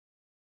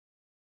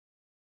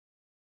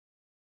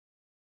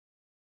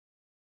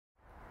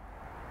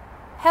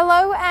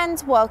Hello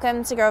and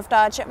welcome to Grove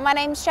Dodge. My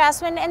name's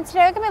Jasmine and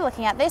today we're going to be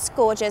looking at this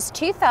gorgeous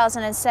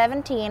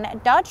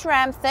 2017 Dodge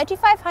Ram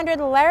 3500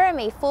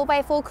 Laramie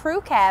 4x4 crew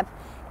cab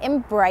in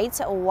bright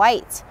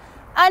white.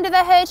 Under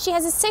the hood she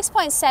has a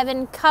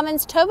 6.7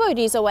 Cummins turbo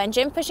diesel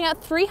engine pushing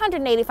out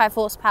 385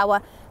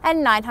 horsepower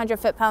and 900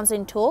 foot-pounds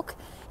in torque.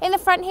 In the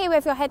front here we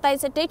have your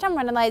headlights, daytime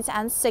running lights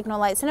and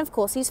signal lights, and of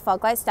course these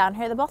fog lights down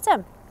here at the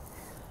bottom.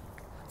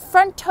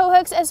 Front tow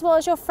hooks as well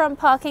as your front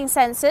parking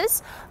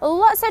sensors.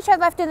 Lots of tread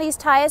left in these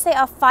tyres. They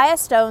are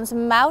Firestones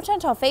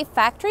mounted off a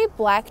factory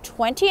black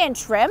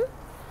 20-inch rim.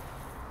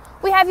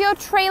 We have your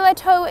trailer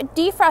tow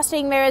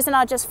defrosting mirrors, and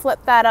I'll just flip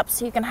that up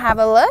so you can have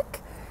a look.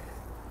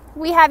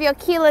 We have your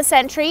keyless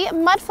entry,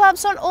 mud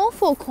flaps on all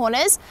four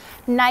corners,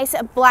 nice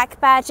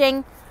black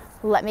badging.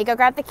 Let me go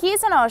grab the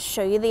keys and I'll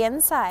show you the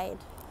inside.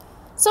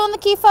 So on the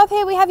key fob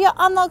here we have your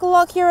unlock,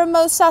 lock, your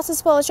remote start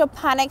as well as your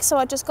panic, so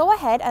I'll just go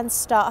ahead and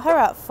start her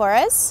up for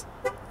us.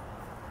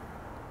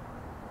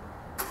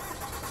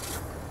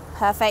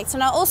 Perfect,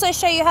 and I'll also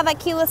show you how that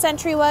keyless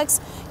entry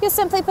works. You'll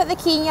simply put the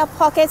key in your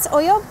pocket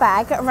or your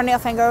bag, run your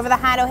finger over the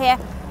handle here,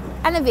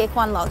 and the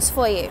vehicle unlocks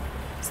for you.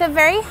 It's a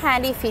very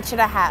handy feature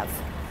to have.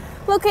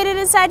 Located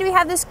inside we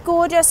have this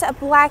gorgeous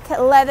black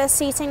leather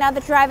seating. Now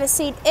the driver's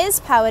seat is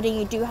powered and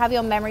you do have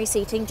your memory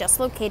seating just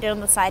located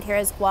on the side here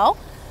as well.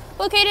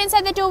 Located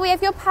inside the door we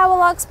have your power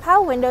locks,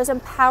 power windows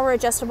and power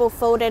adjustable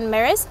fold-in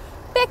mirrors.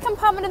 Big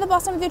compartment at the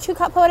bottom with your two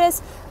cup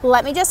holders.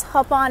 Let me just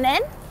hop on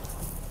in.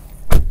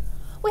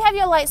 We have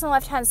your lights on the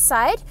left hand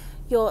side,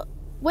 your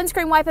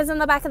windscreen wipers on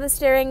the back of the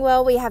steering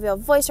wheel. We have your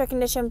voice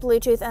recognition,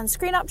 Bluetooth and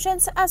screen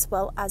options as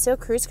well as your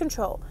cruise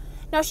control.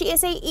 Now she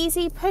is a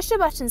easy push to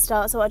button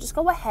start, so I'll just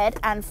go ahead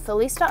and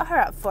fully start her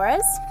up for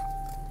us.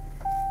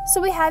 So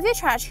we have your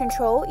traction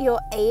control, your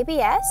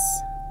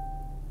ABS,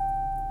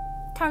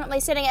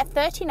 currently sitting at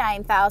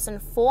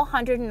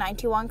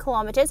 39,491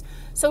 kilometers,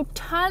 so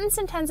tons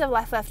and tons of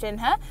life left in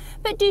her.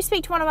 But do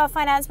speak to one of our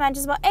finance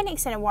managers about any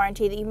extended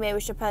warranty that you may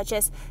wish to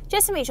purchase,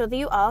 just to make sure that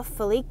you are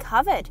fully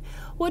covered.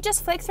 We'll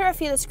just flick through a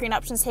few of the screen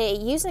options here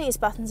using these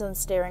buttons on the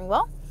steering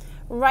wheel.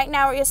 Right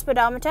now at your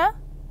speedometer,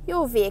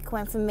 your vehicle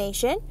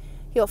information,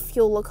 your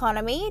fuel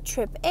economy,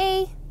 trip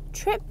A,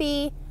 trip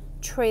B,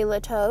 trailer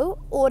tow,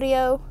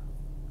 audio,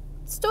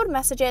 stored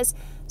messages,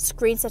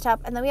 screen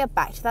setup, and then we are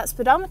back to that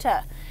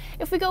speedometer.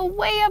 If we go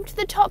way up to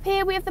the top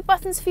here, we have the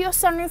buttons for your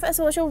sunroof as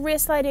well as your rear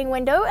sliding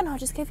window, and I'll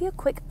just give you a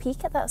quick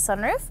peek at that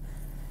sunroof.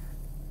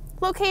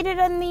 Located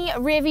in the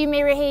rear view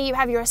mirror here, you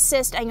have your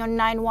assist and your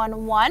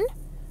 911.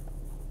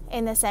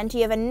 In the center,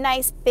 you have a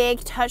nice big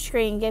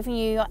touchscreen giving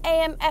you your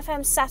AM,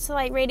 FM,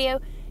 satellite radio,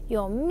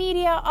 your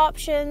media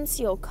options,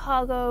 your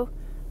cargo,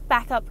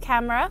 backup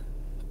camera,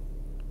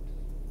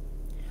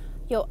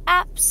 your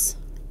apps,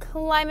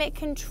 climate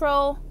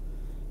control,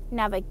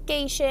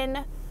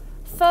 navigation,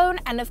 phone,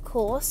 and of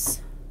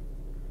course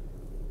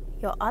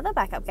your other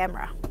backup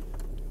camera.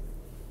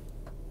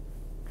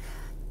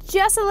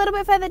 Just a little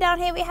bit further down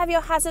here we have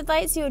your hazard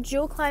lights, your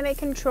dual climate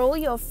control,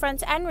 your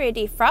front and rear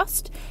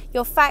defrost,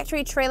 your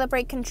factory trailer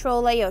brake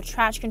controller, your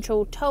traction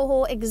control, tow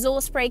haul,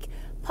 exhaust brake,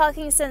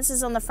 parking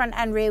sensors on the front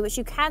and rear which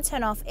you can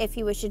turn off if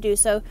you wish to do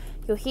so,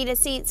 your heated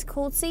seats,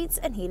 cooled seats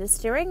and heated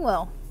steering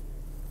wheel.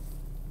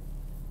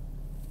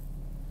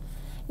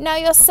 Now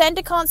your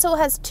center console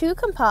has two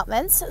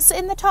compartments. So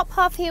in the top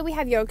half here we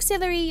have your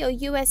auxiliary, your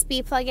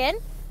USB plug-in,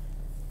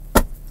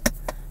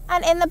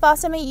 and in the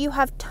bottom you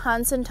have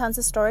tons and tons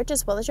of storage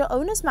as well as your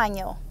owner's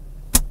manual.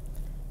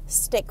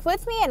 Stick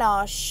with me and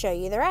I'll show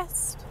you the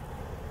rest.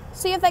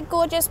 So you have that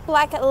gorgeous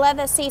black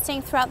leather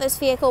seating throughout this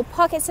vehicle,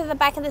 pockets at the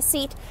back of the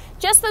seat.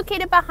 Just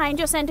located behind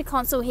your center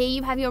console here,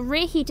 you have your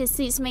rear heated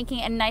seats making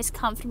a nice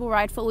comfortable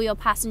ride for all your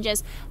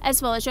passengers, as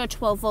well as your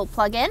 12-volt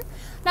plug-in.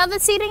 Now the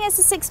seating is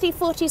a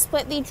 60-40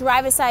 split, the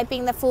driver's side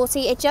being the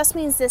 40. It just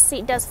means this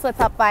seat does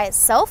flip up by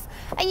itself,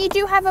 and you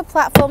do have a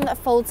platform that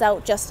folds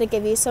out just to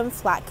give you some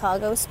flat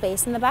cargo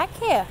space in the back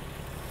here.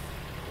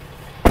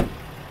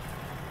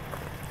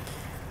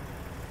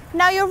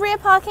 Now your rear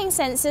parking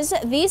sensors,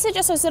 these are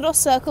just those little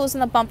circles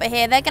in the bumper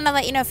here. They're going to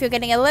let you know if you're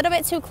getting a little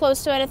bit too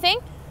close to anything.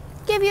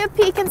 Give you a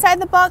peek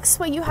inside the box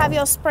where you have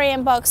your spray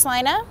and box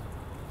liner.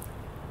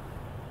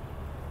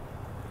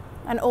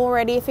 And all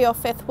ready for your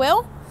fifth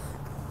wheel.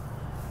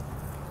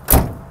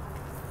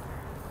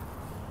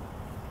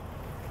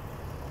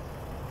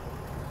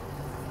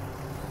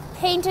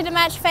 Painted to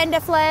match fender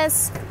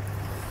flares.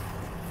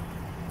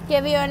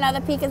 Give you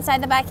another peek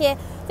inside the back here.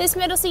 This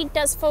middle seat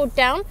does fold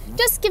down,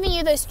 just giving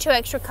you those two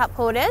extra cup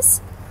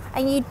holders.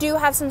 And you do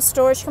have some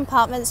storage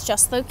compartments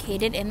just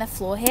located in the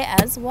floor here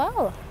as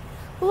well.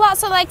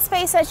 Lots of leg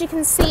space, as you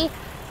can see.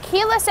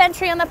 Keyless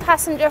entry on the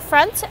passenger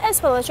front,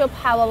 as well as your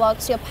power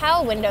locks, your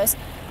power windows,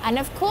 and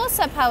of course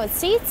a powered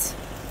seat.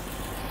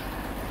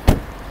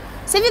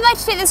 So if you'd like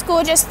to take this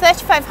gorgeous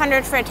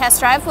 3500 for a test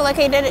drive, we're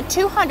located at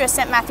 200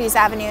 St. Matthews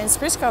Avenue in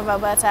Spruce Grove,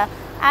 Alberta,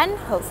 and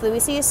hopefully we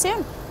see you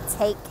soon.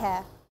 Take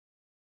care.